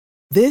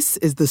This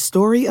is the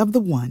story of the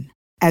one.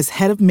 As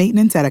head of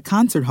maintenance at a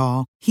concert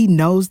hall, he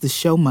knows the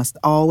show must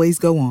always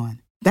go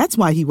on. That's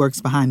why he works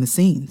behind the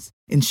scenes,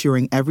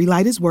 ensuring every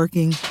light is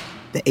working,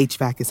 the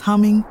HVAC is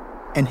humming,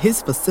 and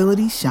his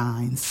facility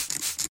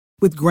shines.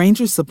 With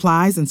Grainger's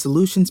supplies and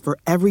solutions for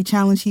every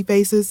challenge he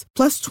faces,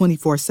 plus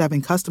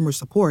 24/7 customer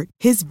support,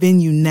 his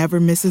venue never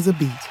misses a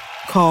beat.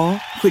 Call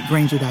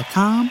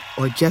quickgrainger.com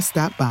or just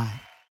stop by.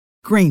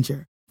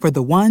 Grainger, for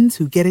the ones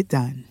who get it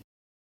done.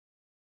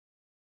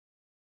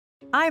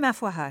 I'm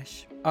Afua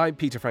Hirsch. I'm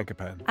Peter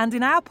Frankopan. And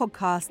in our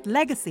podcast,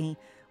 Legacy,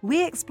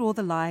 we explore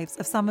the lives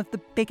of some of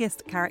the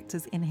biggest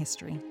characters in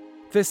history.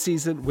 This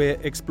season, we're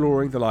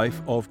exploring the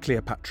life of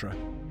Cleopatra.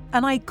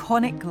 An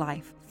iconic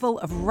life full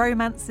of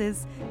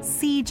romances,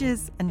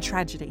 sieges, and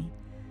tragedy.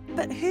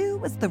 But who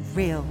was the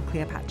real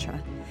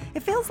Cleopatra?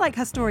 It feels like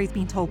her story's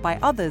been told by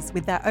others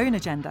with their own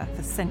agenda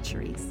for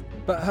centuries.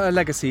 But her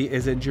legacy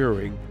is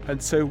enduring,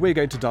 and so we're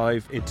going to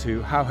dive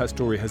into how her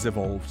story has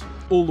evolved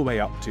all the way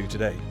up to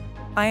today.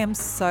 I am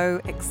so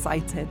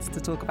excited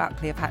to talk about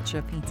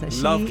Cleopatra, Peter.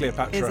 Love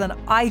Cleopatra. She is an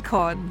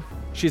icon.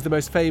 She's the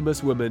most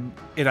famous woman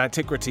in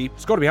antiquity.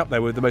 It's got to be up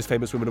there with the most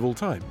famous women of all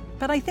time.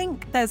 But I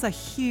think there's a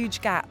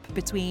huge gap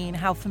between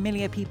how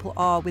familiar people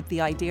are with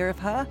the idea of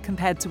her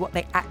compared to what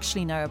they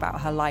actually know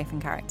about her life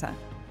and character.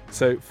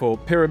 So for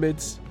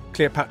Pyramids,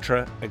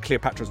 Cleopatra and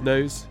Cleopatra's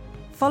Nose,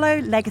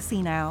 follow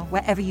Legacy now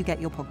wherever you get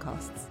your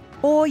podcasts.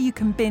 Or you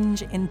can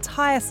binge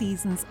entire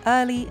seasons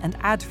early and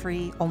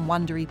ad-free on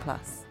Wondery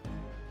Plus.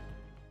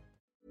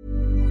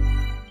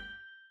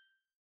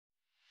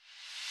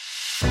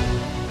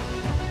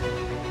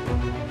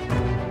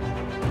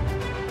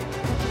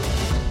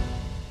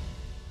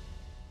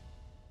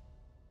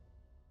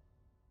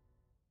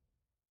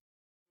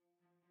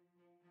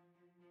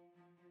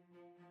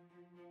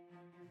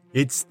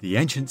 It's The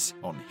Ancients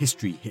on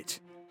History Hit.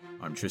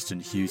 I'm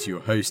Tristan Hughes, your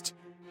host,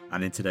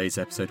 and in today's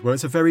episode, well,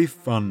 it's a very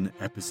fun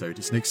episode.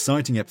 It's an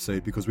exciting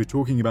episode because we're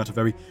talking about a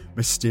very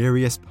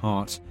mysterious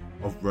part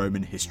of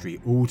Roman history,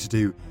 all to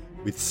do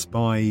with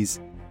spies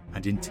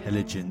and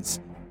intelligence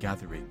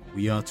gathering.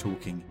 We are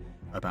talking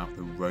about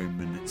the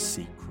Roman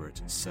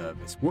Secret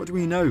Service. What do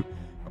we know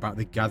about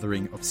the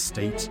gathering of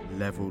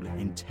state-level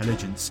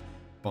intelligence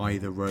by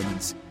the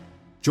Romans?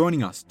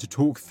 Joining us to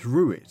talk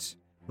through it,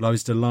 well, I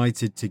was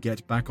delighted to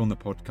get back on the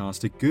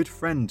podcast a good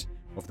friend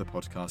of the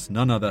podcast,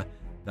 none other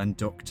than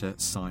Dr.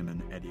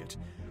 Simon Elliott.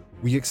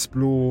 We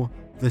explore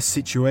the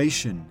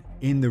situation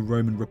in the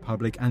Roman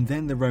Republic and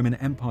then the Roman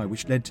Empire,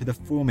 which led to the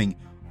forming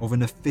of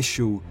an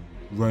official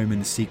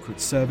Roman Secret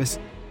Service,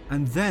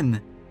 and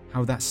then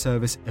how that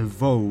service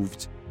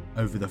evolved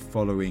over the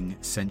following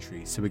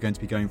centuries. So we're going to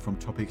be going from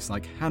topics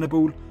like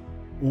Hannibal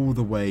all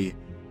the way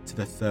to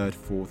the 3rd,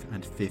 4th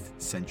and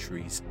 5th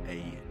centuries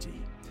AD.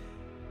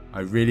 I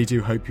really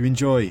do hope you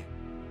enjoy.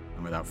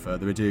 And without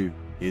further ado,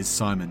 here's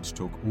Simon to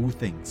talk all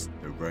things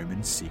the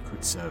Roman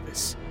Secret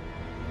Service.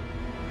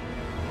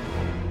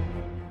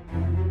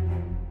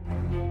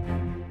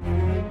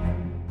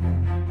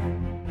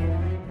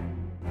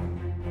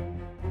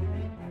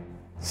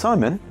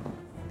 Simon,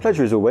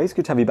 pleasure as always.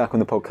 Good to have you back on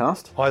the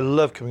podcast. I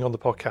love coming on the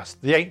podcast.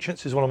 The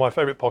Ancients is one of my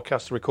favourite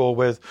podcasts to record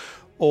with.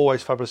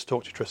 Always fabulous to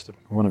talk to you, Tristan.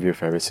 One of your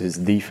favourites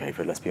is the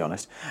favourite, let's be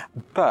honest.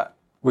 But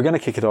we're going to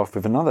kick it off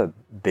with another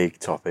big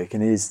topic,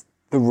 and it is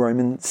the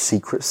Roman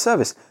Secret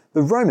Service.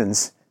 The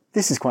Romans,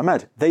 this is quite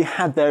mad, they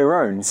had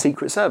their own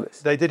Secret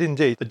Service. They did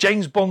indeed. The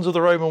James Bonds of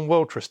the Roman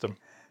world, Tristan.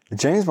 The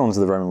James Bonds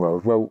of the Roman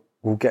world, well,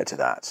 we'll get to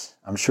that.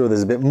 I'm sure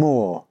there's a bit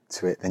more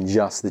to it than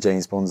just the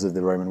James Bonds of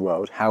the Roman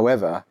world.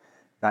 However,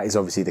 that is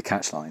obviously the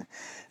catchline.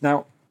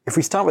 Now, if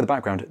we start with the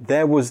background,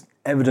 there was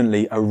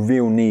evidently a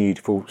real need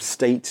for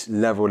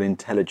state-level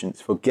intelligence,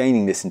 for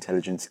gaining this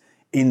intelligence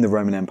in the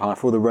Roman Empire,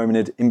 for the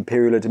Roman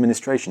imperial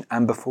administration,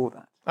 and before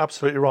that.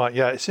 Absolutely right.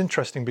 Yeah, it's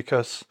interesting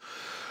because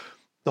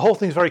the whole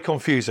thing's very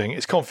confusing.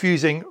 It's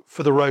confusing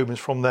for the Romans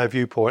from their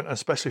viewpoint,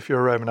 especially if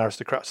you're a Roman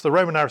aristocrat. So the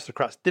Roman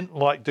aristocrats didn't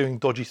like doing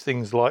dodgy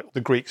things like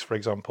the Greeks, for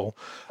example.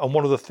 And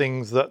one of the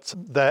things that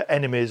their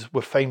enemies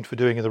were famed for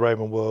doing in the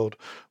Roman world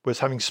was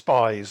having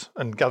spies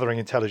and gathering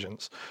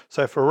intelligence.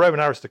 So for a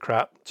Roman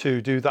aristocrat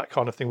to do that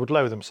kind of thing would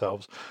lower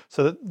themselves.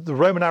 So the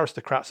Roman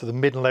aristocrats of the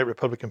mid and late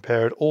Republican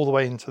period, all the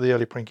way into the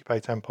early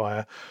Principate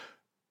Empire,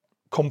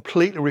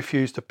 completely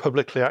refused to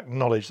publicly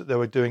acknowledge that they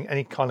were doing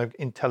any kind of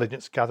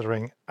intelligence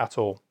gathering at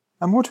all.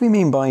 And what do we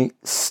mean by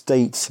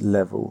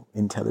state-level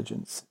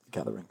intelligence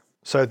gathering?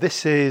 So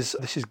this is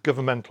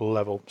governmental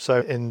level.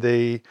 So in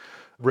the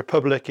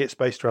Republic, it's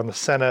based around the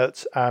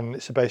Senate, and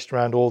it's based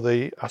around all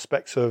the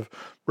aspects of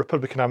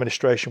Republican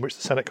administration, which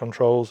the Senate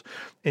controls.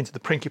 Into the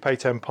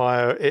Principate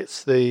Empire,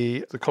 it's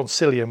the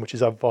Concilium, which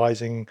is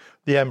advising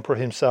the Emperor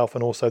himself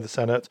and also the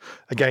Senate,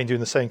 again doing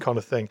the same kind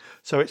of thing.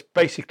 So it's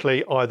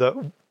basically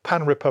either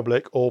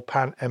pan-Republic or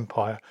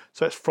pan-Empire.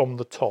 So it's from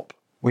the top.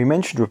 We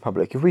mentioned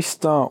Republic. If we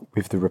start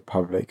with the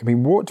Republic, I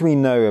mean, what do we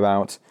know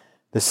about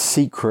the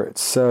Secret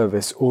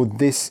Service or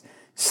this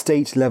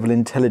state-level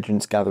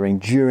intelligence gathering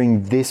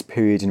during this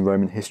period in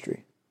Roman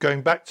history?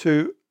 Going back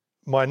to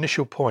my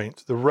initial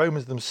point, the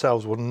Romans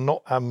themselves would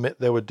not admit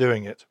they were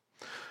doing it.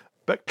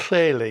 But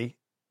clearly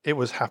it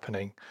was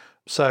happening.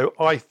 So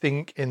I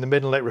think in the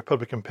Mid and Late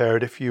Republican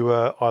period, if you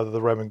were either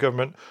the Roman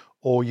government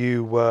or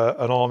you were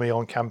an army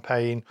on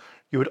campaign,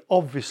 you would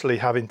obviously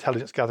have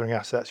intelligence gathering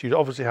assets. You'd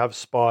obviously have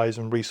spies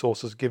and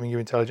resources giving you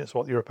intelligence on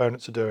what your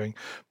opponents are doing,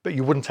 but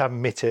you wouldn't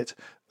admit it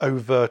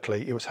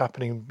overtly. It was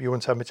happening, you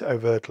wouldn't admit it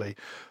overtly.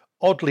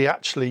 Oddly,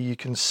 actually, you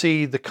can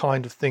see the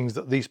kind of things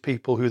that these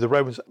people who the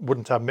Romans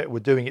wouldn't admit were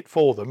doing it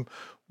for them,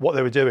 what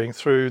they were doing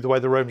through the way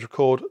the Romans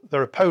record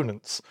their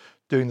opponents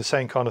doing the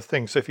same kind of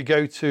thing. So if you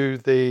go to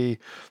the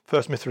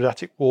First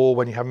Mithridatic War,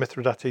 when you have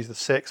Mithridates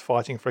VI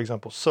fighting, for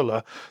example,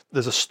 Sulla,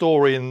 there's a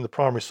story in the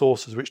primary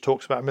sources which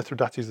talks about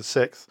Mithridates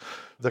VI,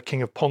 the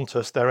king of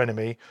Pontus, their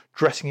enemy,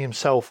 dressing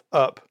himself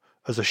up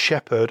as a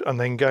shepherd and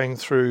then going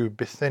through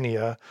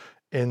Bithynia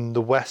in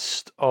the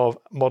west of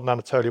modern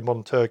Anatolia,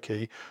 modern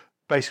Turkey,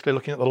 basically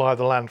looking at the lie of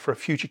the land for a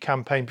future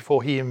campaign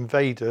before he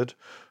invaded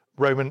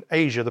Roman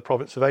Asia, the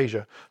province of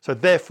Asia. So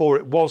therefore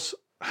it was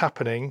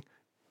happening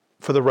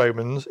for the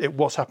Romans, it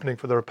was happening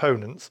for their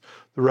opponents.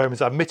 The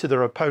Romans admitted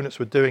their opponents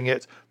were doing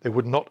it, they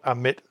would not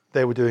admit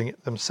they were doing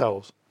it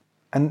themselves.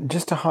 And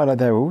just to highlight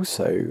there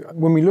also,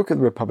 when we look at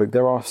the Republic,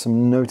 there are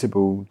some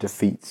notable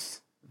defeats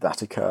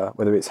that occur,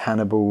 whether it's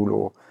Hannibal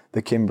or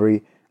the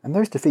Cimbri, and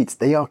those defeats,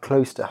 they are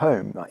close to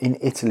home, like in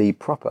Italy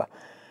proper.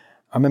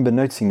 I remember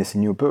noticing this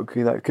in your book,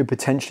 that could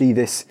potentially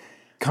this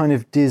kind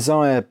of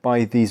desire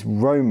by these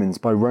Romans,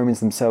 by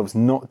Romans themselves,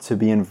 not to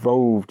be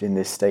involved in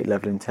this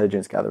state-level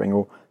intelligence gathering,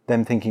 or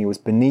them thinking it was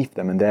beneath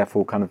them and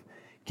therefore kind of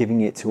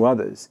giving it to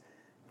others.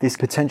 This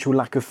potential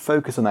lack of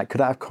focus on that, could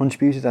that have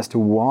contributed as to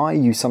why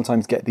you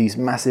sometimes get these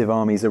massive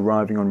armies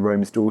arriving on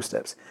Rome's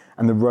doorsteps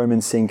and the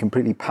Romans seem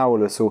completely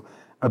powerless or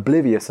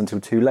oblivious until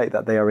too late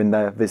that they are in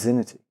their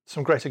vicinity?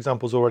 Some great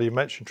examples already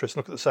mentioned, Tristan.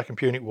 Look at the Second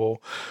Punic War,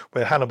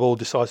 where Hannibal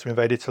decides to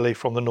invade Italy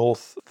from the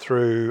north,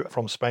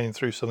 from Spain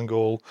through southern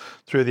Gaul,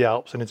 through the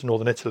Alps and into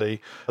northern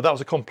Italy. That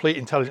was a complete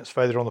intelligence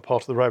failure on the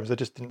part of the Romans. They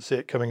just didn't see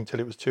it coming until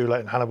it was too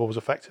late, and Hannibal was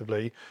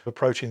effectively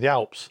approaching the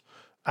Alps.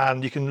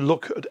 And you can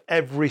look at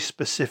every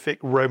specific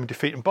Roman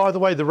defeat. And by the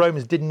way, the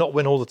Romans did not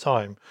win all the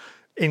time.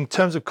 In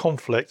terms of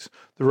conflict,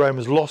 the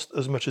Romans lost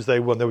as much as they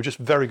won. They were just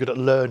very good at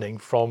learning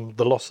from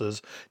the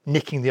losses,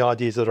 nicking the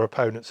ideas of their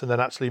opponents, and then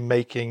actually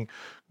making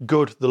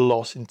good the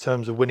loss in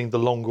terms of winning the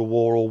longer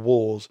war or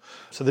wars.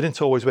 So they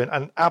didn't always win.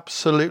 And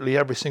absolutely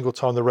every single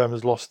time the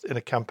Romans lost in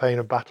a campaign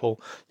or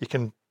battle, you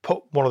can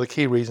put one of the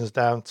key reasons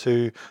down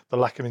to the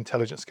lack of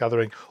intelligence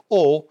gathering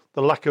or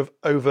the lack of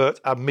overt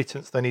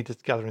admittance they needed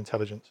to gather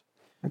intelligence.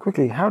 And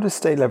quickly, how does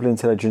state-level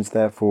intelligence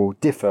therefore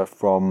differ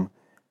from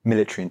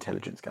military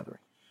intelligence gathering?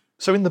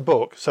 So in the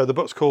book, the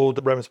book's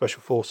called Roman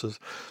Special Forces,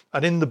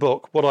 and in the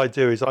book what I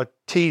do is I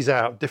tease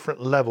out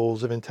different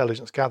levels of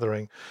intelligence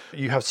gathering.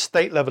 You have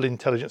state-level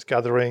intelligence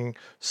gathering.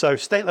 So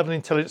state-level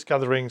intelligence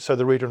gathering, so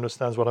the reader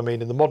understands what I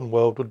mean, in the modern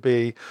world would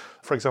be,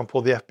 for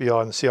example, the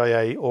FBI and the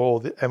CIA or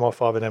the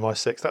MI5 and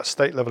MI6. That's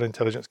state-level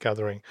intelligence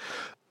gathering.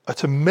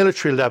 At a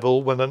military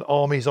level, when an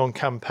army's on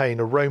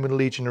campaign, a Roman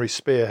legionary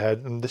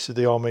spearhead, and this is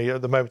the army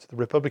at the moment of the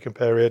Republican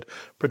period,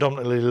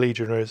 predominantly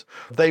legionaries,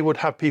 they would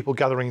have people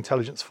gathering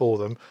intelligence for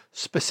them,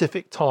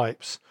 specific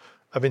types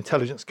of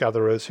intelligence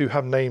gatherers who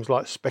have names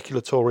like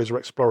speculatores or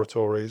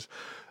exploratories,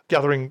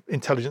 gathering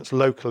intelligence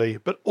locally,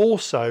 but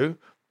also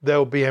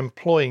they'll be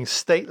employing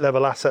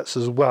state-level assets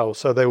as well.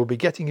 So they will be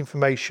getting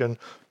information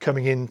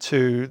coming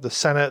into the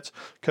Senate,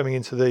 coming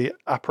into the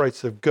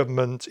apparatus of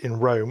government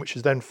in Rome, which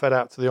is then fed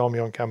out to the army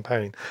on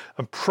campaign.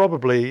 And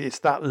probably it's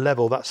that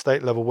level, that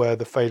state level, where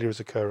the failure is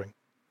occurring.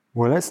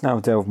 Well, let's now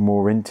delve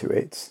more into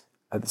it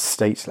at the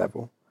state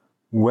level.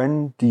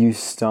 When do you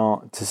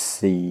start to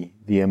see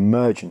the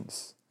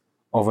emergence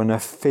of an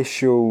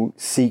official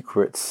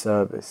secret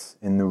service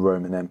in the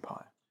Roman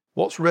Empire?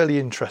 What's really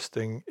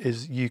interesting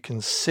is you can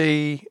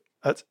see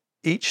at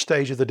each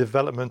stage of the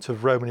development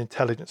of Roman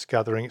intelligence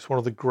gathering, it's one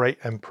of the great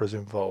emperors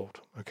involved.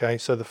 Okay,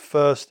 so the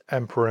first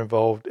emperor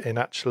involved in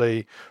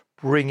actually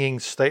bringing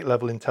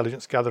state-level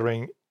intelligence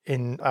gathering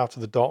in out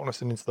of the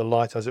darkness and into the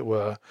light, as it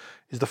were,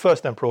 is the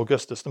first emperor,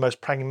 Augustus, the most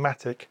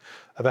pragmatic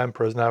of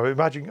emperors. Now,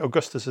 imagine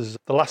Augustus is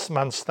the last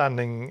man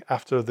standing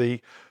after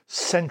the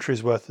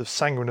centuries worth of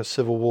sanguinary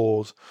civil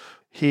wars.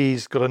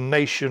 He's got a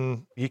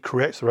nation, he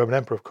creates the Roman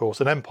Empire, of course,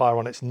 an empire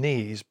on its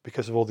knees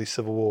because of all these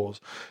civil wars.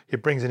 He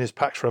brings in his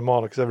Pax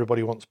Romana because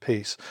everybody wants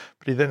peace,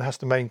 but he then has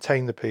to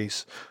maintain the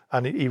peace,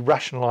 and he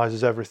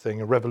rationalises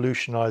everything and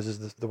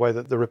revolutionises the way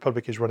that the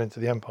Republic is run into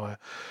the empire.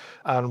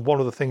 And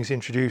one of the things he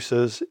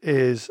introduces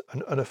is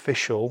an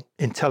unofficial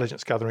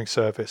intelligence gathering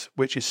service,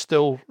 which is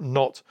still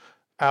not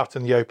out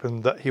in the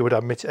open that he would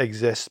admit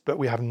exists, but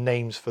we have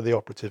names for the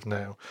operatives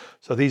now.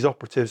 So these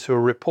operatives who are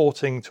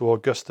reporting to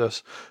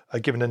Augustus are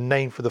given a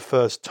name for the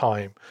first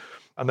time,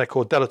 and they're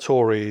called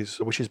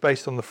delatores, which is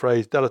based on the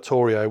phrase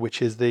delatorio,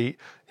 which is in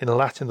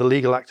Latin, the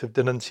legal act of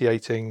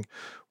denunciating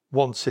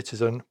one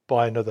citizen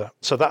by another.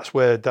 So that's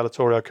where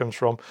delatorio comes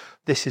from.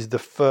 This is the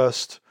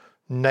first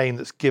name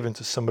that's given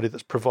to somebody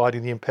that's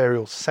providing the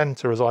imperial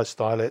centre, as I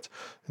style it,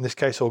 in this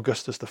case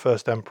Augustus, the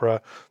first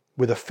emperor,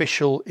 with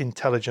official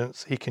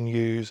intelligence he can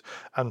use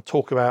and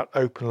talk about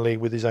openly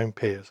with his own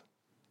peers.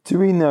 Do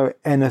we know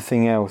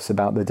anything else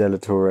about the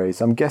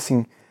Delatores? I'm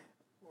guessing,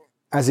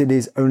 as it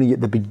is only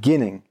at the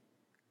beginning,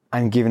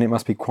 and given it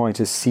must be quite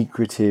a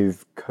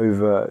secretive,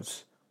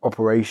 covert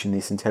operation,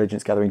 this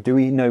intelligence gathering, do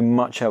we know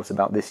much else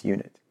about this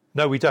unit?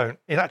 No, we don't.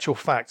 In actual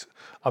fact,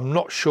 I'm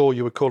not sure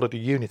you would call it a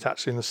unit,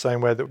 actually, in the same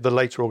way that the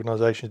later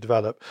organisations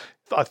developed.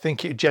 I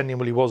think it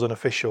genuinely was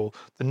unofficial.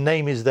 The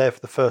name is there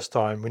for the first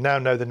time. We now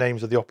know the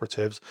names of the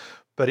operatives,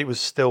 but it was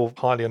still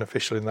highly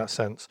unofficial in that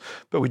sense.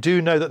 But we do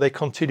know that they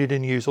continued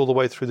in use all the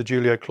way through the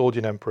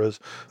Julio-Claudian emperors,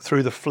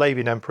 through the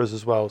Flavian emperors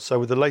as well. So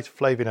with the later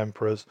Flavian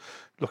emperors,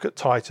 look at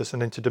Titus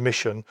and into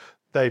Domitian,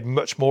 they're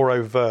much more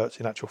overt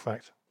in actual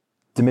fact.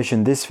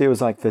 Domitian, this feels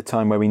like the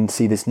time where we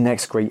see this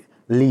next great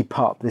leap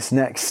up, this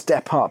next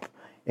step up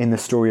in the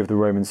story of the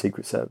Roman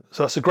Secret Service.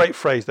 So that's a great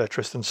phrase there,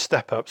 Tristan,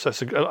 step up. So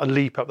it's a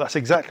leap up. That's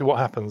exactly what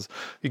happens.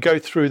 You go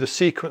through the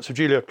sequence of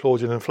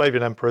Julio-Claudian and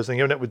Flavian emperors, and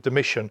you end up with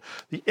Domitian,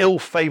 the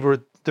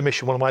ill-favoured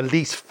Domitian, one of my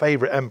least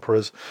favourite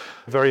emperors,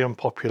 very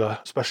unpopular,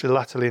 especially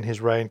latterly in his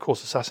reign, of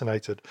course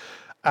assassinated.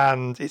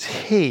 And it's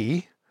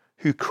he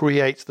who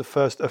creates the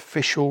first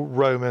official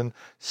Roman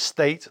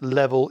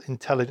state-level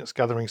intelligence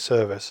gathering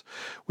service,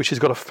 which has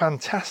got a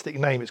fantastic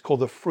name. It's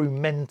called the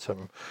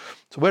Frumentum.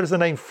 So where does the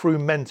name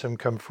Frumentum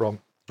come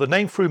from? The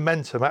name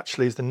Frumentum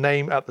actually is the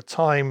name at the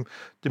time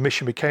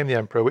Domitian became the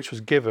emperor, which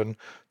was given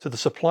to the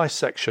supply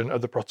section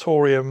of the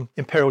Praetorium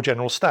Imperial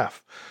General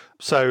Staff.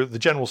 So the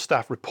general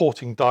staff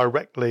reporting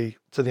directly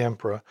to the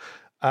emperor,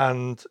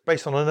 and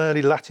based on an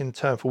early Latin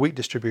term for wheat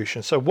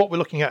distribution. So what we're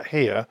looking at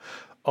here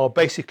are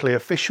basically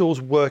officials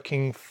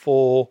working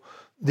for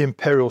the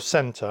imperial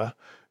centre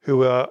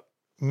who are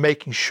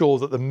making sure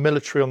that the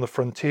military on the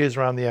frontiers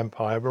around the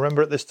empire,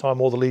 remember at this time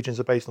all the legions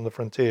are based on the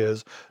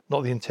frontiers,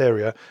 not the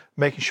interior,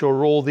 making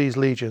sure all these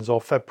legions are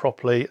fed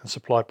properly and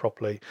supplied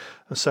properly.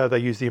 And so they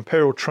use the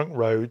imperial trunk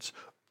roads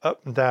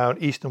up and down,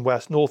 east and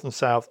west, north and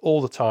south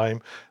all the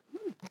time,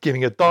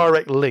 giving a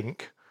direct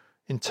link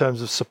in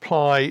terms of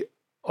supply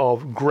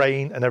of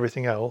grain and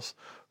everything else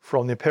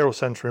from the imperial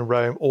centre in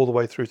Rome all the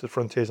way through to the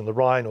frontiers on the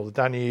Rhine or the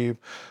Danube,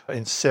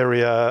 in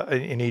Syria,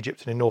 in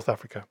Egypt and in North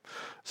Africa.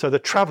 So they're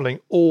travelling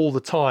all the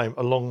time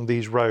along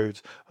these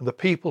roads. And the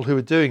people who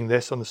are doing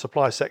this on the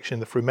supply section in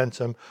the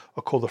Frumentum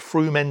are called the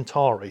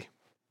Frumentari.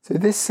 So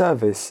this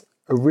service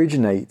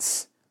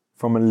originates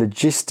from a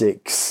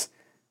logistics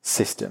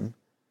system,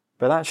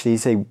 but actually, you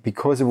say,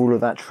 because of all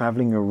of that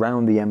travelling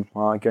around the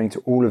empire, going to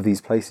all of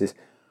these places,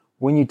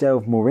 when you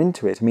delve more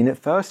into it, I mean, at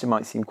first it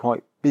might seem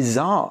quite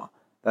bizarre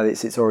that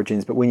it's its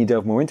origins, but when you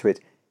delve more into it,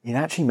 it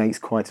actually makes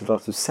quite a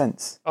lot of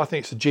sense. I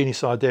think it's a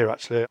genius idea,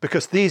 actually,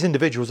 because these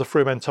individuals, the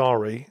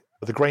Frumentari,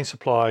 the grain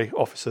supply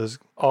officers,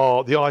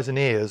 are the eyes and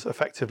ears,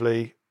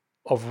 effectively,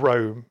 of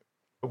Rome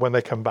when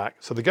they come back.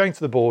 So they're going to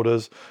the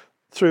borders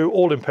through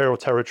all imperial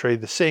territory,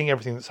 they're seeing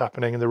everything that's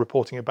happening and they're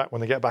reporting it back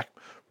when they get back,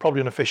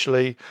 probably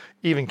unofficially,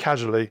 even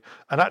casually,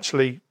 and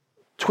actually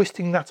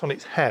twisting that on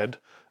its head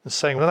and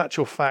saying, well, in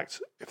actual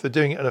fact, if they're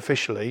doing it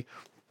unofficially,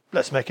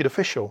 let's make it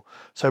official.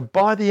 So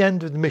by the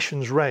end of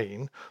Domitian's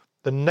reign,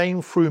 the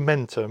name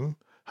Frumentum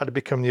had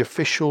become the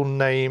official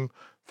name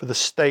for the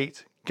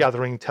state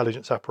gathering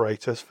intelligence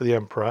apparatus for the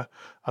emperor,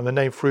 and the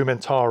name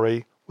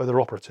Frumentari were their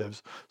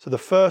operatives. So the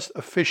first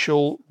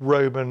official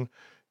Roman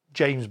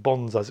James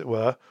Bonds, as it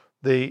were,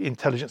 the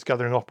intelligence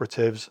gathering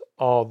operatives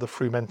are the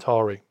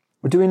Frumentari.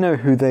 Well, do we know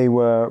who they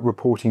were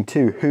reporting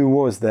to? Who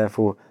was,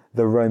 therefore,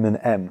 the Roman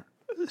M?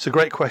 It's a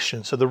great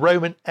question. So the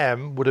Roman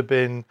M would have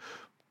been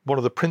one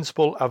of the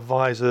principal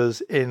advisors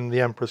in the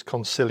emperor's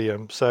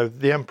concilium. So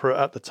the emperor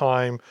at the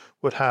time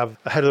would have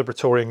a head of the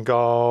Praetorian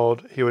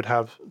Guard, he would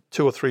have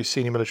 2 or 3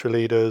 senior military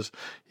leaders,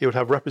 he would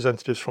have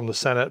representatives from the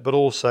Senate, but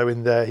also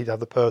in there he'd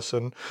have the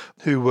person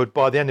who would,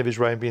 by the end of his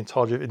reign, be in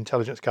charge of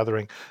intelligence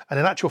gathering. And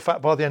in actual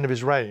fact, by the end of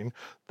his reign,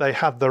 they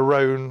had their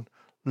own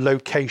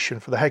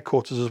location for the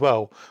headquarters as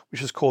well,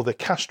 which is called the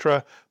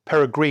Castra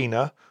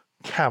Peregrina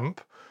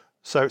Camp.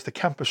 So it's the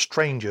Camp of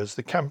Strangers,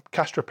 the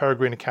Castra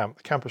Peregrina Camp,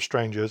 the Camp of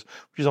Strangers,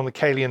 which is on the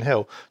Caelian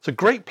Hill. It's a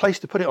great place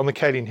to put it on the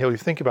Caelian Hill. If you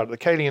think about it, the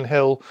Caelian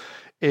Hill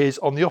is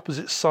on the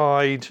opposite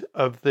side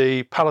of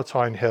the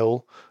Palatine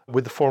Hill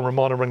with the Forum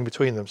Romanum running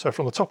between them. So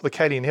from the top of the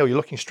Caelian Hill, you're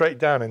looking straight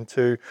down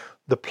into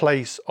the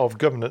place of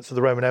governance of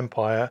the Roman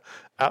Empire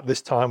at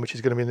this time, which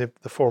is going to be in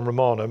the Forum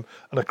Romanum,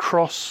 and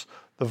across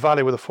the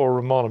valley where the Forum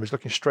Romanum is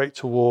looking straight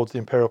towards the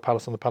Imperial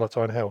Palace on the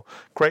Palatine Hill.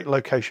 Great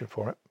location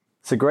for it.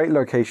 It's a great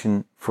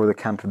location for the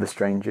Camp of the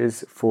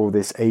Strangers, for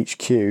this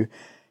HQ.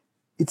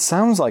 It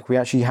sounds like we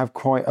actually have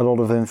quite a lot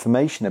of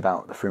information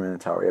about the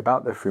Frumentari,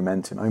 about the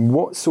Frumentum. I mean,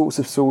 what sorts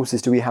of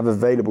sources do we have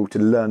available to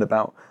learn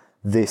about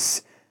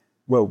this,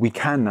 well, we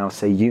can now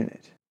say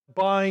unit?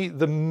 By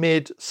the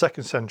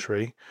mid-2nd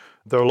century,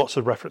 there are lots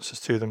of references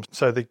to them.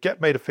 So they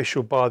get made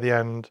official by the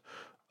end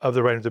of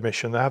the reign of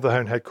Domitian. They have their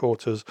own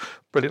headquarters,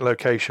 brilliant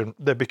location.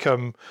 They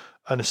become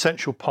an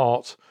essential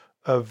part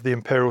of the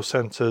imperial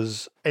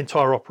centre's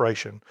entire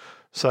operation.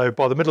 So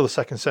by the middle of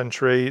the 2nd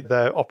century,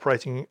 they're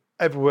operating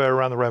everywhere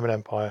around the Roman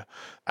Empire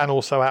and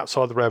also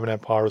outside the Roman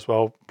Empire as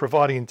well,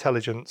 providing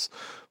intelligence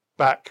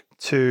back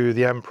to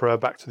the emperor,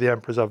 back to the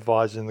emperor's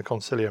advisors in the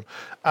concilium.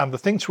 And the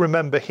thing to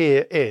remember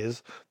here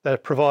is they're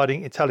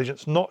providing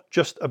intelligence not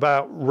just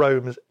about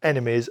Rome's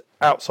enemies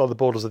outside the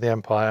borders of the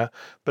empire,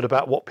 but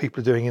about what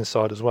people are doing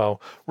inside as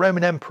well.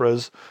 Roman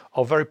emperors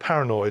are very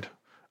paranoid,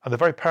 and they're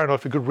very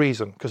paranoid for good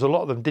reason, because a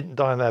lot of them didn't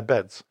die in their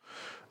beds.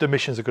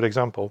 Domitian's a good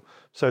example.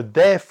 So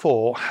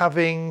therefore,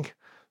 having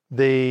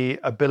the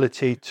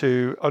ability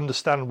to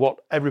understand what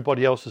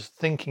everybody else is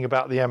thinking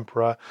about the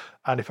emperor,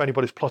 and if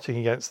anybody's plotting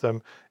against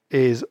them,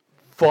 is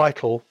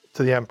vital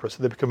to the emperor.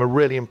 So they become a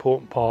really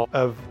important part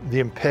of the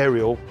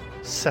imperial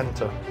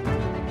centre.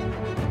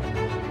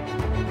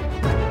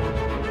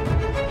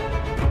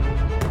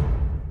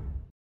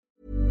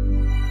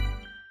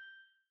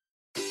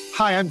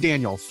 Hi, I'm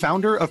Daniel,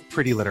 founder of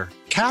Pretty Litter.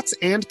 Cats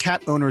and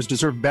cat owners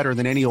deserve better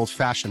than any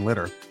old-fashioned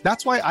litter.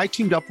 That's why I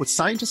teamed up with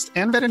scientists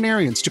and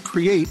veterinarians to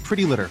create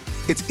Pretty Litter.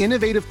 Its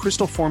innovative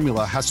crystal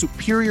formula has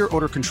superior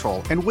odor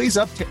control and weighs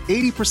up to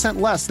 80%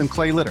 less than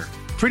clay litter.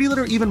 Pretty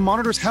Litter even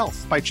monitors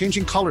health by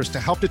changing colors to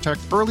help detect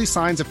early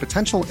signs of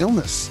potential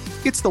illness.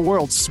 It's the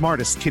world's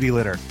smartest kitty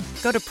litter.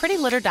 Go to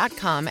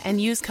prettylitter.com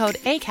and use code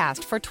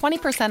ACAST for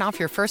 20% off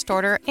your first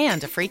order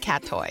and a free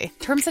cat toy.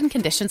 Terms and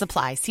conditions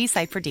apply. See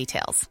site for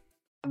details.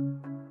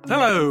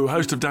 Hello,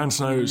 host of Dan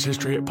Snow's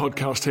History Hit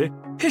podcast here.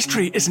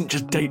 History isn't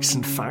just dates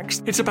and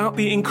facts, it's about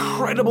the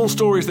incredible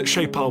stories that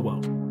shape our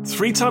world.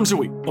 3 times a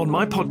week on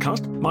my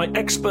podcast, my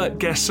expert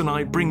guests and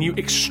I bring you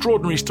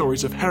extraordinary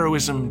stories of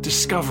heroism,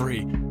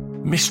 discovery,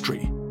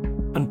 mystery,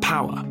 and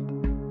power.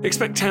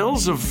 Expect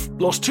tales of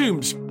lost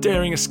tombs,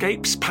 daring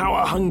escapes,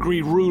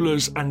 power-hungry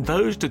rulers, and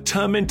those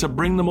determined to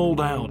bring them all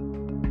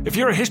down. If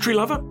you're a history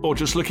lover or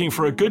just looking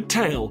for a good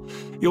tale,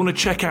 you'll want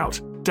to check out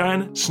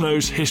Dan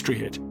Snow's History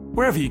Hit,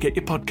 wherever you get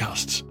your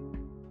podcasts.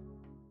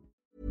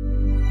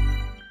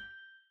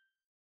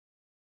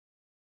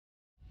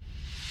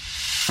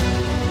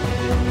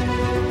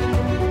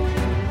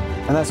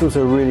 And that's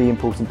also a really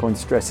important point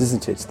to stress,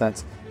 isn't it?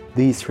 That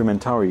these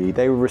frumentarii,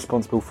 they were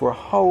responsible for a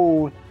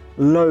whole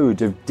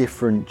load of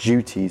different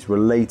duties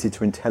related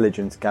to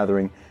intelligence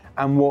gathering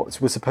and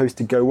what was supposed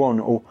to go on,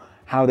 or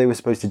how they were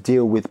supposed to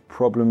deal with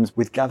problems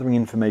with gathering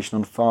information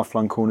on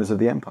far-flung corners of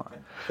the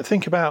empire.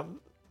 Think about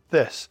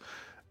this.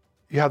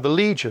 You have the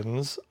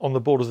legions on the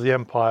borders of the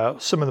empire.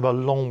 Some of them are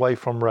a long way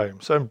from Rome.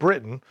 So in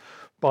Britain,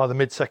 by the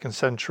mid-2nd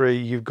century,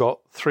 you've got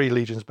 3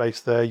 legions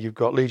based there. You've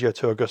got Legio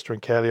II Augusta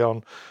in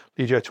Caerleon,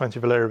 Legio XX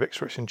Valeria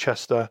Victrix in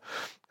Chester,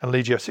 and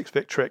Legio VI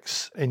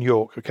Victrix in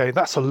York. Okay,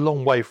 that's a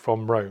long way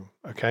from Rome.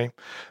 Okay,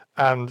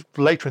 and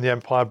later in the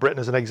empire, Britain,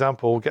 as an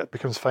example,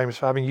 becomes famous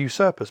for having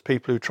usurpers,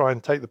 people who try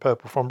and take the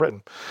purple from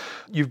Britain.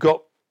 You've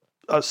got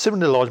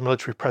similarly large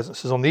military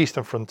presences on the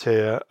eastern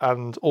frontier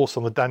and also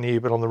on the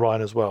Danube and on the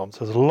Rhine as well.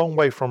 So it's a long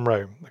way from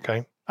Rome.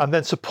 Okay. And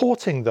then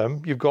supporting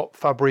them, you've got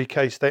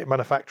fabricae state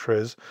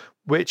manufacturers,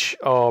 which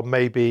are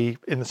maybe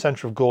in the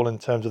centre of Gaul in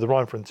terms of the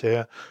Rhine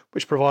frontier,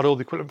 which provide all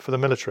the equipment for the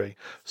military.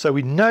 So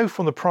we know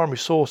from the primary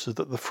sources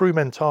that the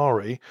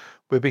frumentarii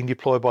were being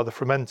deployed by the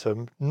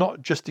frumentum,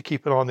 not just to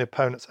keep an eye on the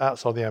opponents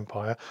outside the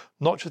empire,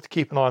 not just to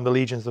keep an eye on the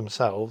legions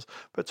themselves,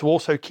 but to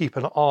also keep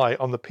an eye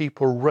on the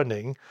people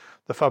running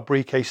the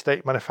fabricae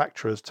state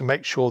manufacturers to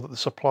make sure that the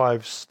supply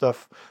of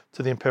stuff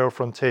to the imperial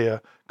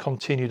frontier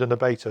continued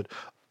unabated.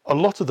 A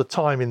lot of the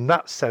time, in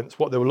that sense,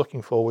 what they were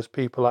looking for was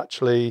people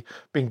actually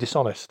being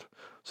dishonest.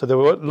 So they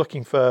were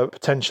looking for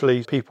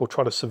potentially people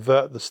trying to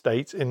subvert the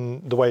state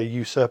in the way a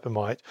usurper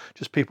might,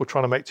 just people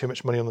trying to make too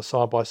much money on the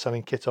side by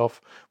selling kit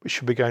off, which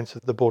should be going to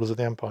the borders of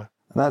the empire.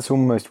 And that's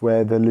almost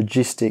where the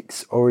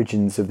logistics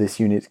origins of this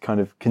unit kind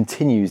of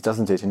continues,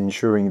 doesn't it, in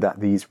ensuring that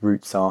these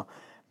routes are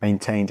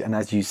maintained. And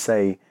as you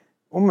say,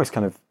 almost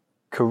kind of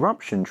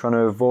corruption, trying to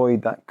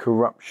avoid that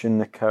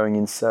corruption occurring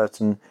in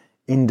certain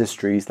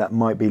industries that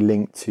might be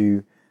linked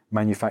to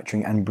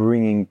manufacturing and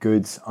bringing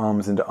goods,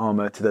 arms and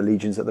armour to the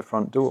legions at the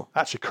front door.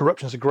 Actually,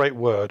 corruption is a great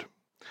word,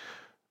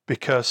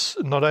 because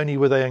not only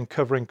were they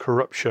uncovering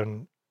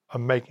corruption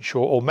and making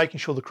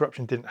sure the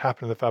corruption didn't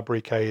happen in the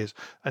fabricaes,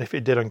 and if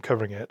it did,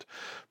 uncovering it,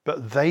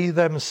 but they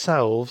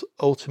themselves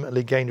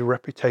ultimately gained a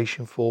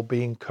reputation for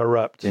being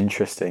corrupt.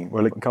 Interesting.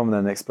 Well, come on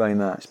then, explain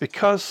that. It's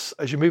because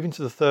as you move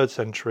into the 3rd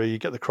century, you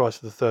get the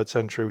crisis of the 3rd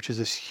century, which is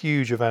this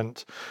huge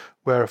event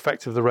where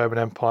effectively the Roman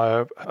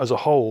Empire as a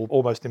whole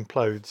almost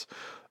implodes,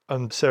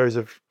 and a series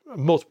of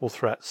multiple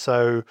threats.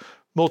 So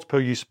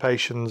multiple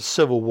usurpations,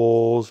 civil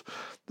wars,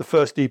 the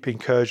first deep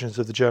incursions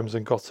of the Germans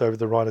and Goths over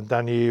the Rhine and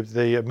Danube,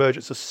 the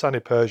emergence of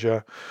Sassanid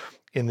Persia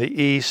in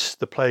the east,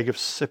 the plague of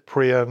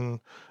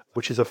Cyprian,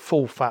 which is a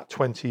full fat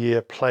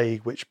 20-year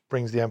plague which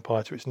brings the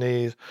empire to its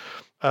knees.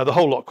 The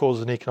whole lot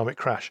causes an economic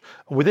crash.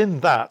 And within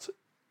that,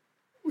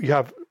 you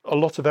have a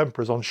lot of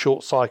emperors on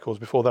short cycles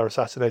before they're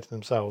assassinated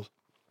themselves.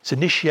 It's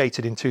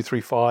initiated in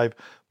 235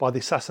 by the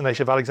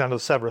assassination of Alexander the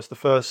Severus, the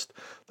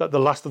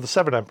last of the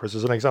Severan emperors,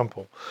 as an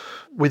example.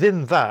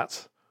 Within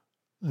that,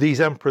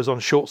 these emperors on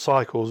short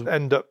cycles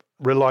end up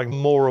relying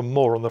more and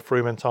more on the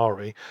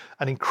frumentari,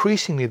 and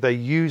increasingly they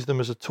use them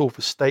as a tool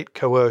for state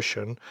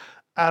coercion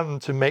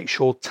and to make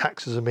sure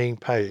taxes are being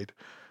paid.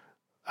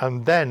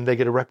 And then they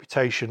get a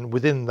reputation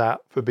within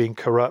that for being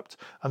corrupt,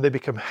 and they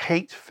become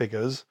hate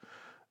figures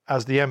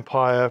as the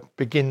empire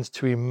begins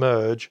to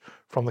emerge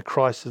from the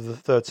crisis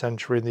of the 3rd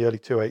century in the early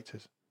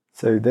 280s.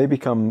 So they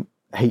become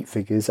hate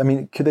figures. I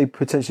mean, could they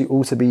potentially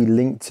also be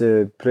linked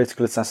to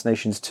political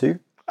assassinations too?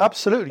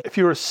 Absolutely. If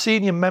you're a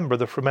senior member of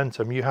the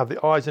Frumentum, you have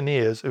the eyes and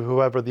ears of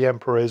whoever the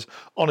emperor is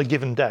on a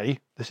given day.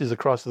 This is the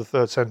crisis of the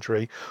 3rd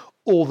century,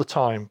 all the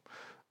time.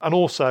 And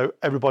also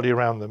everybody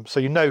around them. So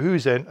you know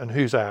who's in and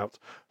who's out.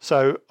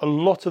 So a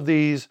lot of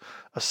these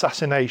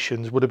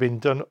assassinations would have been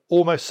done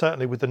almost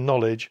certainly with the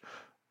knowledge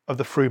of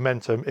the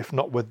Frumentum, if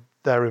not with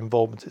their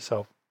involvement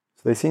itself.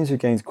 So they seem to have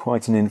gained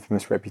quite an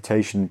infamous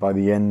reputation by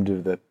the end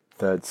of the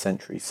 3rd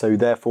century. So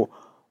therefore,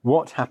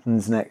 what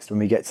happens next when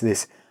we get to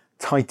this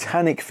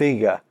titanic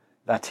figure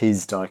that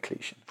is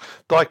Diocletian?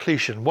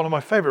 Diocletian, one of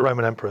my favourite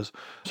Roman emperors.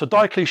 So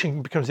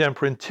Diocletian becomes the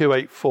emperor in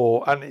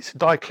 284, and it's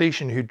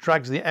Diocletian who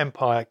drags the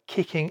empire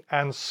kicking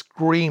and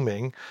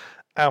screaming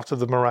out of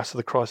the morass of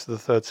the crisis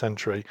of the 3rd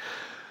century.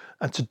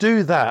 And to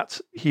do that,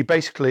 he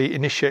basically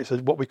initiates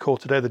what we call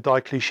today the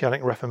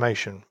Diocletianic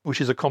Reformation, which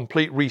is a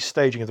complete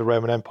restaging of the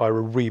Roman Empire,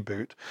 a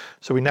reboot.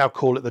 So we now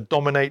call it the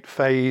Dominate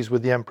phase,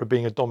 with the emperor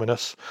being a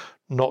dominus,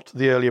 not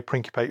the earlier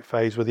Principate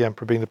phase with the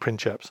emperor being the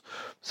princeps.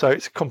 So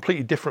it's a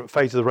completely different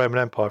phase of the Roman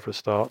Empire for a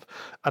start.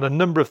 And a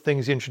number of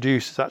things he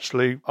introduces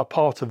actually are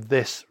part of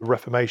this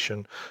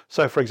Reformation.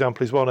 So, for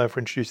example, he's well known for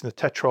introducing the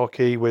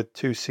Tetrarchy with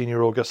 2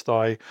 senior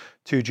Augusti,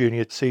 2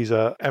 junior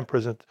Caesar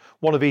emperors, and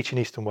one of each in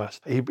East and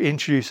West. He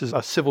introduces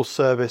a civil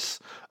service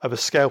of a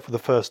scale for the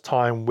first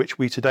time, which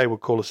we today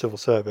would call a civil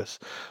service.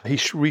 He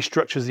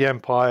restructures the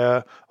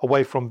empire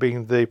away from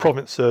being the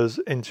provinces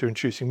into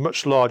introducing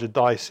much larger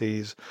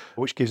dioceses,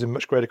 which gives him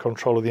much greater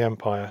control of the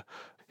empire.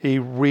 He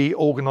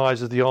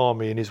reorganises the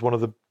army and is one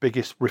of the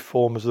biggest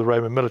reformers of the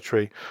Roman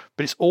military.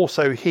 But it's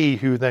also he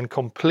who then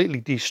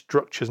completely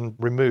destructures and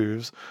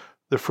removes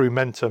the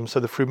Frumentum. So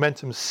the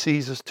Frumentum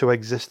ceases to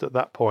exist at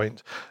that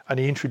point, and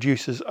he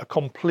introduces a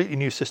completely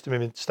new system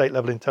of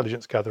state-level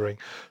intelligence gathering.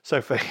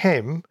 So for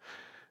him,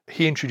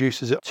 he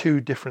introduces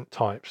 2 different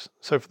types.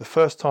 So for the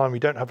first time, you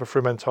don't have a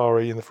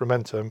Frumentari in the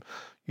Frumentum.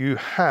 You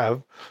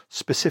have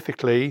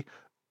specifically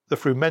the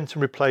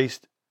Frumentum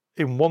replaced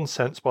in one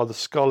sense by the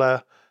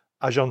schola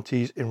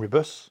agentes in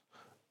rebus,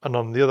 and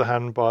on the other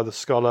hand by the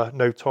schola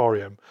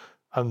notarium.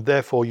 And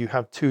therefore you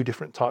have 2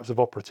 different types of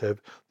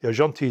operative, the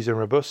agentes in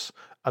rebus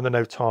and the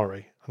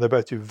notari. And they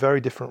both do very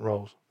different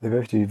roles. They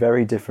both do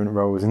very different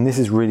roles. And this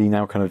is really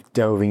now kind of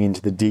delving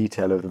into the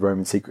detail of the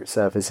Roman Secret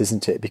Service,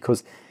 isn't it?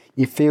 Because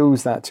it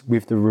feels that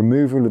with the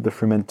removal of the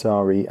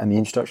Frumentari and the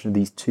introduction of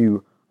these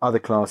 2 other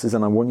classes,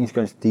 and I want you to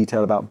go into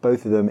detail about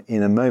both of them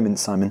in a moment,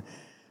 Simon,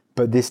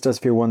 but this does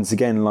feel once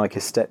again like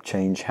a step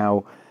change,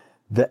 how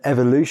the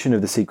evolution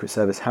of the Secret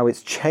Service, how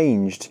it's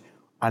changed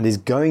and is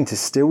going to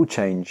still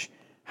change,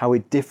 how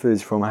it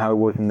differs from how it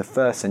was in the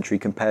 1st century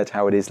compared to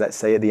how it is, let's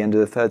say, at the end of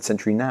the 3rd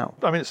century now.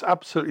 I mean, it's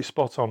absolutely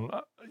spot on.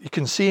 You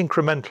can see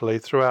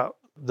incrementally throughout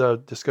the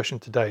discussion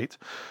to date,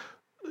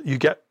 you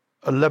get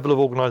a level of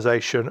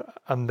organisation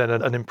and then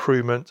an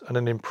improvement and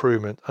an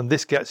improvement, and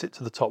this gets it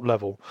to the top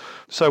level.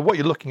 So what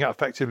you're looking at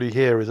effectively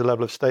here is a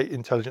level of state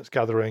intelligence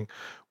gathering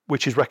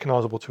which is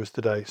recognisable to us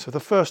today. So the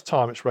first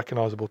time it's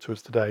recognisable to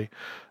us today,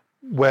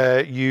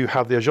 where you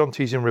have the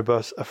agentes in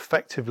rebus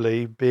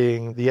effectively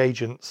being the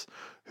agents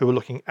who are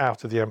looking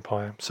out of the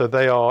empire. So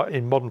they are,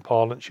 in modern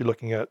parlance, you're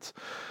looking at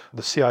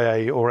the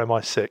CIA or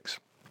MI6.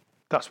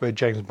 That's where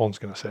James Bond's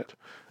going to sit.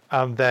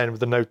 And then with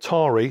the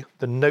notari,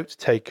 the note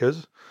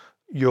takers,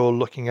 you're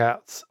looking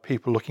at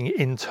people looking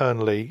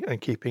internally and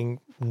keeping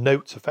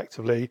notes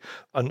effectively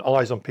and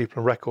eyes on people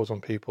and records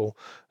on people.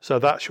 So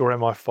that's your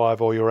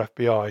MI5 or your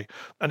FBI.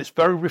 And it's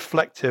very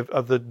reflective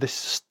of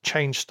this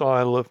changed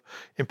style of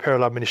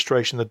imperial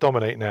administration that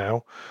dominate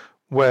now,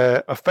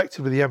 where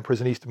effectively the emperor is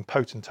an Eastern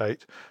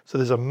potentate. So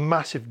there's a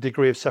massive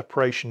degree of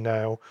separation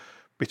now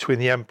between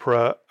the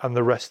emperor and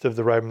the rest of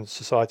the Roman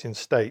society and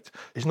state.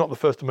 He's not the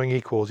first among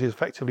equals. He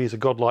effectively is a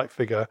godlike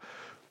figure,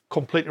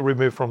 completely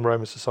removed from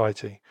Roman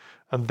society.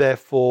 And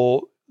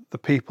therefore, the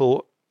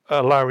people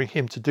allowing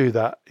him to do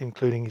that,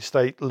 including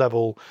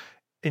state-level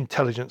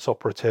intelligence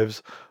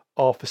operatives,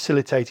 are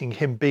facilitating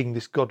him being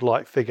this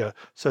godlike figure.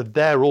 So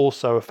they're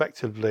also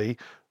effectively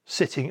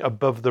sitting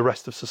above the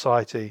rest of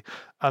society.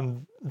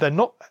 And they're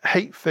not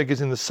hate figures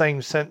in the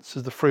same sense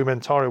as the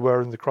Frumentari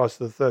were in the crisis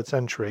of the 3rd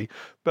century,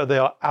 but they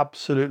are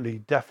absolutely,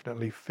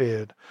 definitely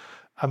feared.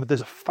 And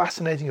there's a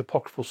fascinating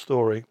apocryphal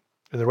story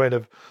in the reign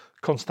of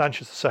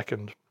Constantius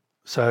II.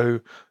 So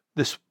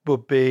this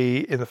would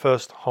be in the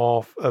first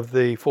half of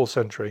the 4th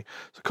century.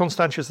 So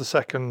Constantius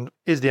II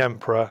is the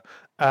emperor,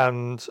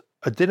 and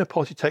a dinner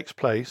party takes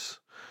place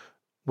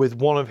with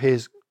one of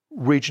his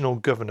regional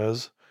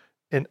governors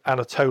in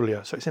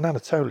Anatolia. So it's in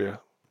Anatolia,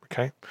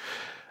 okay?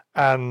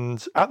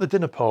 And at the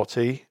dinner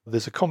party,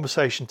 there's a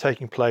conversation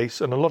taking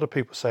place, and a lot of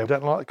people say, I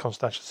don't like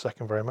Constantius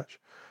II very much.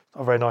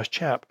 Not a very nice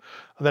chap.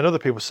 And then other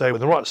people say,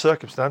 with the right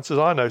circumstances,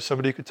 I know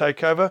somebody who could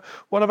take over.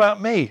 What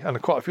about me?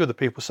 And quite a few other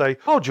people say,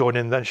 I'll join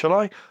in then, shall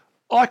I?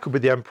 I could be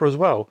the emperor as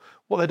well.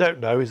 What they don't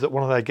know is that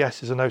one of their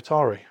guests is a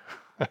notary.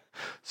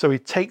 So he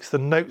takes the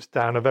notes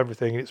down of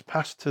everything, and it's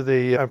passed to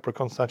the Emperor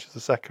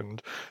Constantius II,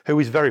 who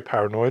is very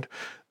paranoid,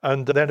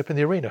 and they end up in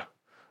the arena.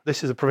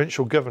 This is a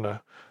provincial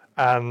governor,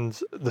 and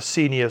the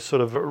senior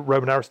sort of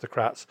Roman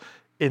aristocrats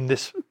in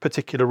this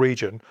particular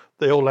region,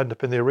 they all end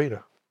up in the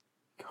arena.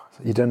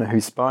 You don't know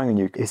who's spying on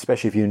you,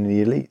 especially if you're in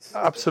the elites.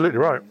 Absolutely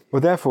right.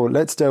 Well, therefore,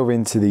 let's delve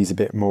into these a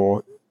bit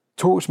more.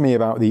 Talk to me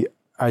about the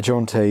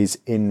agentes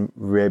in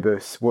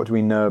rebus. What do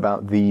we know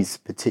about these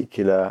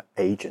particular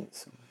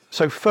agents?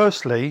 So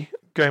firstly,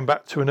 going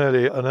back to an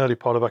early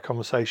part of our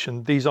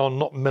conversation, these are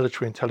not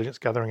military intelligence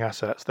gathering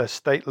assets. They're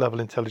state-level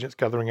intelligence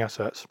gathering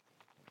assets.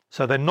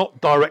 So they're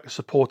not directly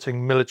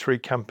supporting military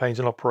campaigns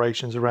and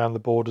operations around the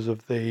borders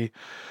of the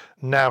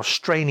now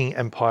straining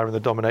empire and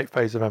the dominate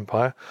phase of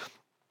empire.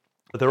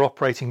 They're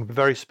operating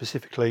very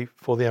specifically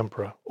for the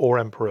emperor or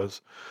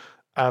emperors.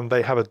 And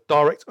they have a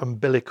direct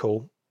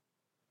umbilical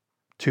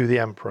to the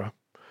emperor.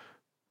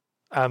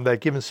 And they're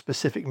given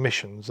specific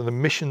missions, and the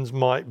missions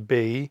might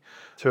be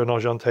to an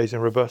agentes in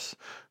rebus,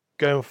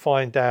 go and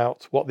find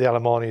out what the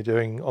Alemanni are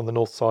doing on the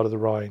north side of the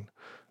Rhine,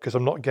 because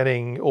I'm not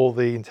getting all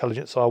the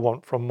intelligence I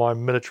want from my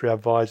military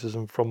advisors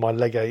and from my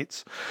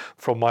legates,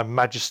 from my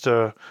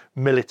magister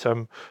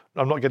militum.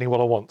 I'm not getting what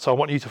I want, so I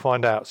want you to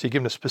find out. So you're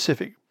given a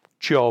specific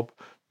job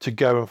to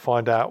go and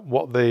find out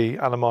what the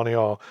Alemanni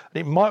are.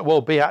 And it might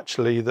well be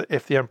actually that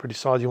if the emperor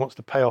decides he wants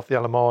to pay off the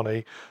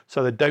Alemanni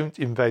so they don't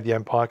invade the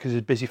empire because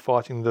he's busy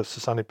fighting the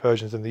Sassanid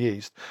Persians in the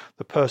east,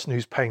 the person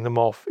who's paying them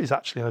off is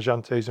actually an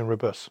agentes in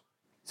rebus.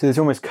 So there's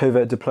almost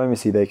covert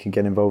diplomacy they can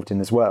get involved in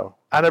as well.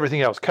 And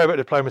everything else, covert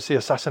diplomacy,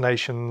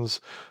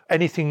 assassinations,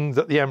 anything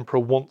that the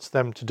emperor wants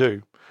them to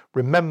do.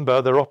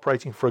 Remember, they're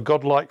operating for a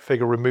godlike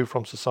figure removed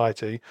from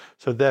society,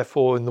 so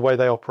therefore in the way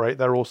they operate,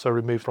 they're also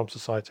removed from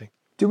society.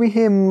 Do we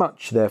hear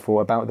much,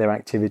 therefore, about their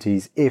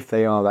activities if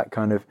they are that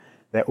kind of,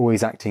 they're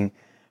always acting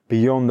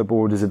beyond the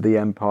borders of the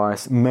empire?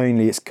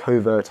 Mainly it's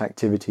covert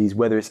activities,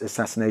 whether it's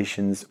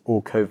assassinations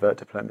or covert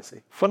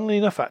diplomacy. Funnily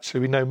enough,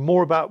 actually, we know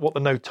more about what the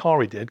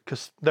notari did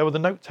because they were the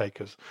note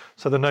takers.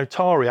 So the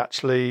notari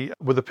actually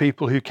were the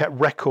people who kept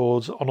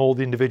records on all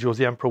the individuals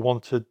the emperor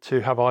wanted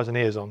to have eyes and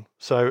ears on.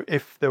 So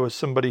if there was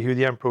somebody who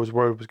the emperor was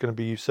worried was going to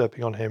be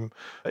usurping on him,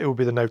 it would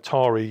be the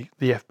notari,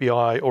 the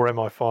FBI or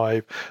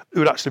MI5,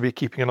 who would actually be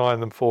keeping an eye on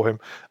them for him.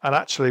 And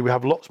actually, we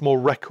have lots more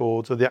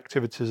records of the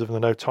activities of the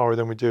notari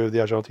than we do of the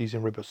agentes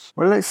in rebus.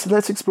 Well,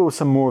 let's explore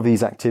some more of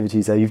these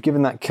activities there. You've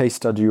given that case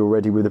study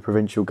already with the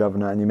provincial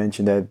governor, and you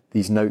mentioned they're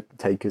these note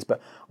takers,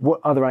 but what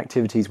other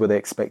activities were they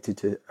expected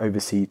to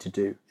oversee to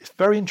do? It's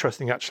very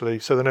interesting, actually.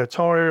 So the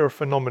notari are a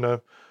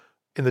phenomena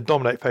in the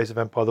dominate phase of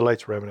empire, the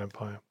later Roman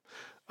Empire.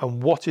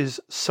 And what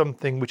is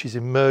something which is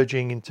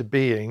emerging into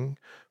being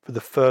for the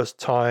first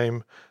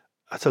time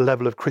at a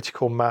level of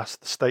critical mass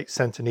the state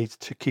centre needs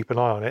to keep an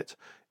eye on it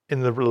in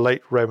the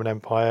late Roman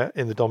Empire,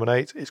 in the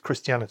dominate, is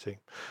Christianity.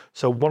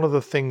 So one of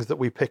the things that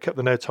we pick up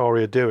the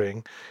notari are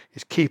doing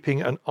is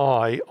keeping an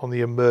eye on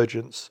the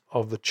emergence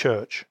of the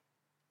church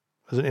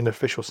as an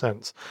official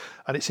sense.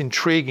 And it's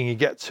intriguing, you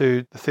get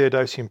to the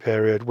Theodosian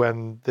period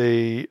when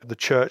the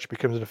church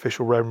becomes an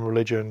official Roman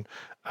religion,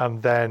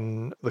 and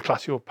then the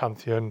classical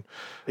pantheon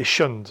is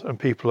shunned and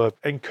people are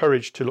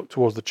encouraged to look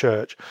towards the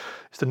church.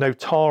 It's the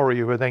notari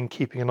who are then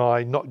keeping an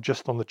eye not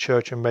just on the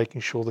church and making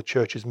sure the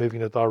church is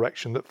moving in a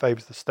direction that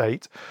favours the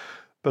state,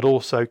 but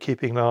also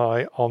keeping an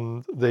eye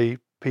on the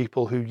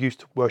people who used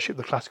to worship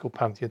the classical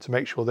pantheon to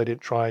make sure they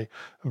didn't try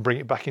and bring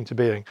it back into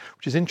being,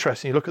 which is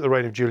interesting. You look at the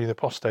reign of Julian the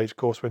Apostate, of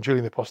course, when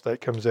Julian the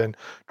Apostate comes in,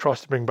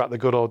 tries to bring back the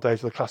good old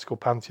days of the classical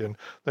pantheon,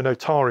 the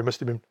notari must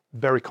have been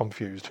very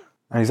confused.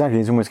 Exactly,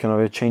 it's almost kind of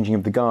a changing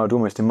of the guard,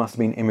 almost. It must have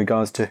been in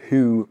regards to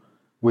who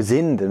was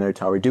in the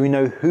notari. Do we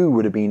know who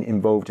would have been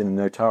involved in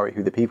the notari,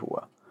 who the people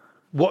were?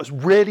 What's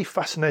really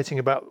fascinating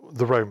about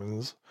the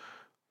Romans,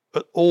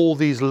 at all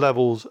these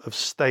levels of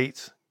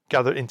state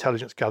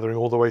intelligence gathering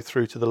all the way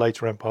through to the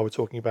later empire we're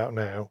talking about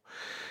now,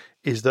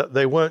 is that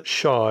they weren't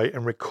shy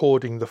in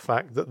recording the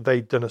fact that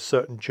they'd done a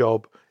certain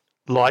job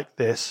like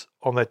this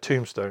on their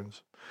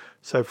tombstones.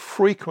 So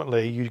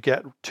frequently you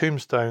get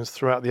tombstones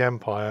throughout the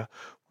empire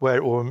where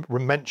it will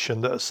mention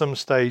that at some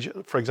stage,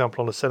 for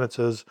example on a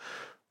senator's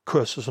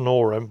cursus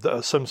honorum, that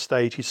at some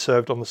stage he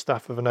served on the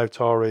staff of a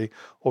notari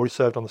or he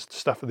served on the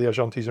staff of the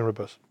agentes in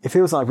rebus. It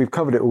feels like we've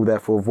covered it all,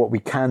 therefore, of what we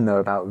can know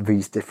about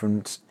these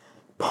different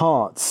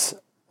parts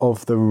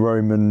of the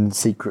Roman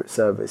secret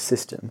service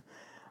system.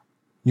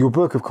 Your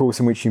book, of course,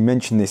 in which you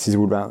mention this, is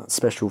all about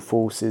special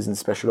forces and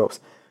special ops.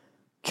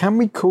 Can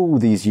we call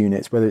these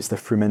units, whether it's the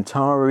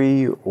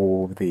frumentari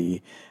or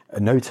the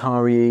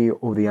notari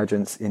or the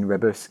agents in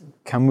rebus,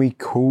 can we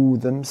call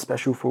them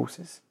special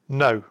forces?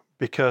 No,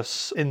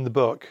 because in the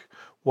book,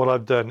 what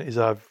I've done is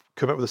I've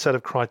come up with a set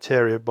of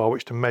criteria by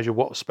which to measure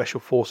what special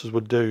forces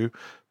would do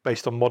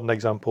based on modern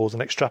examples,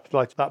 and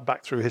extrapolated that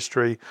back through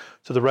history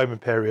to the Roman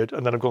period.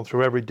 And then I've gone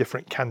through every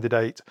different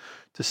candidate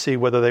to see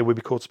whether they would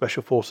be called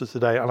special forces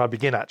today. And I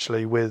begin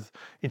actually with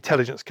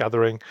intelligence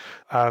gathering,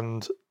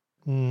 and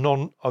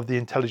none of the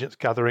intelligence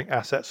gathering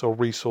assets or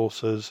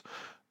resources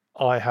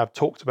I have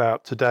talked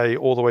about today,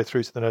 all the way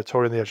through to the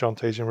Notarian, the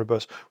Argentesian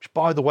Rebus, which,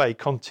 by the way,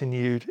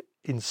 continued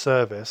in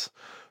service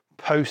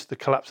post the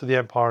collapse of the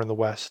empire in the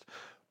West,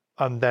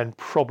 and then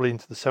probably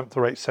into the 7th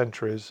or 8th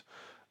centuries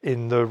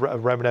in the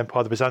Roman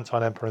Empire, the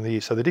Byzantine Empire in the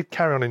East. So they did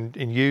carry on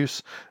in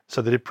use,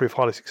 so they did prove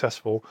highly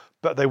successful,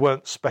 but they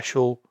weren't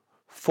special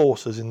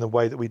forces in the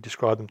way that we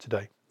describe them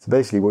today. So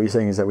basically what you're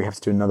saying is that we have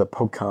to do another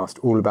podcast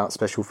all about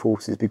special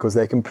forces because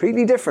they're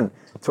completely different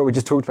to what we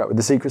just talked about with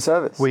the Secret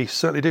Service. We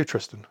certainly do,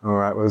 Tristan. All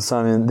right, well,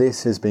 Simon,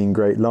 this has been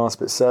great. Last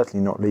but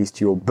certainly not least,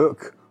 your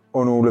book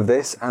on all of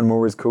this and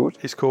more is called?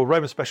 It's called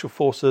Roman Special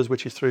Forces,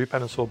 which is through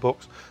Pen and Sword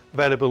Books,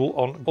 available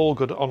on all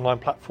good online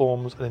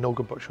platforms and in all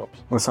good bookshops.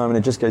 Well, Simon,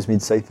 it just goes me to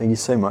say thank you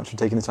so much for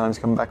taking the time to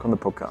come back on the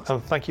podcast.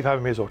 And thank you for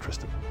having me as well,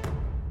 Tristan.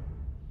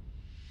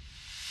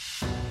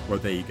 Well,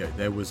 there you go.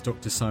 There was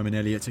Dr. Simon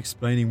Elliott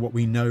explaining what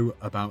we know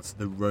about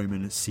the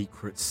Roman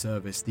Secret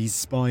Service, these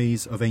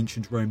spies of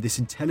ancient Rome, this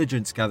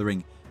intelligence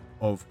gathering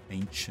of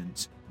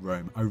ancient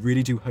Rome. I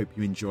really do hope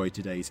you enjoyed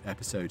today's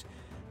episode.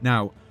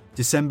 Now,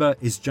 December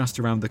is just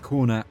around the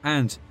corner,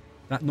 and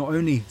that not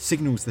only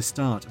signals the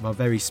start of our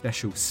very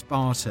special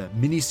Sparta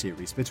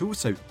mini-series, but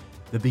also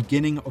the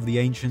beginning of the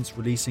Ancients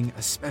releasing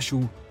a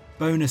special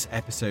bonus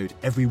episode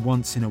every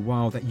once in a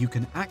while that you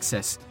can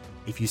access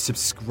if you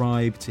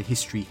subscribe to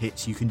History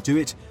Hit. You can do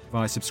it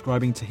via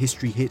subscribing to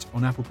History Hit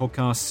on Apple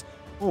Podcasts,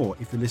 or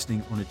if you're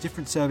listening on a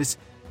different service,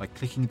 by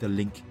clicking the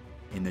link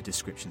in the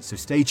description. So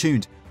stay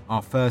tuned.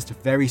 Our first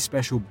very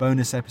special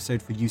bonus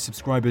episode for you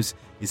subscribers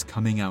is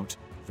coming out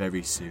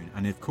very soon.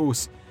 And of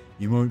course,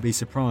 you won't be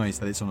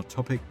surprised that it's on a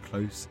topic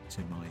close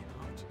to my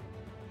heart.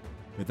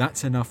 But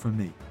that's enough from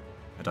me,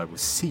 and I will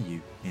see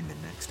you in the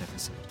next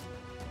episode.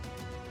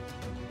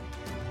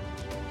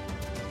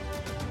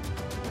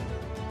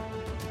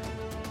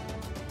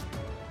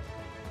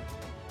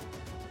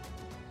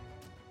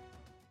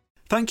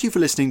 Thank you for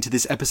listening to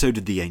this episode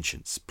of The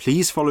Ancients.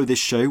 Please follow this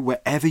show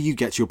wherever you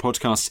get your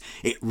podcasts.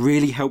 It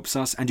really helps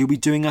us and you'll be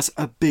doing us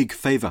a big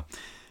favour.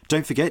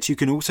 Don't forget, you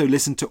can also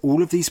listen to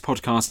all of these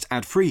podcasts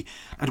ad-free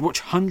and watch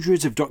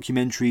hundreds of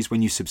documentaries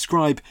when you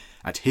subscribe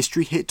at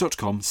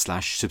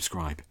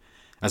historyhit.com/subscribe.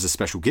 As a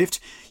special gift,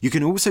 you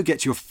can also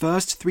get your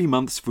first 3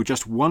 months for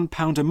just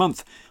 £1 a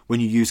month when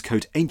you use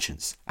code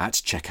ANCIENTS at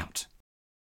checkout.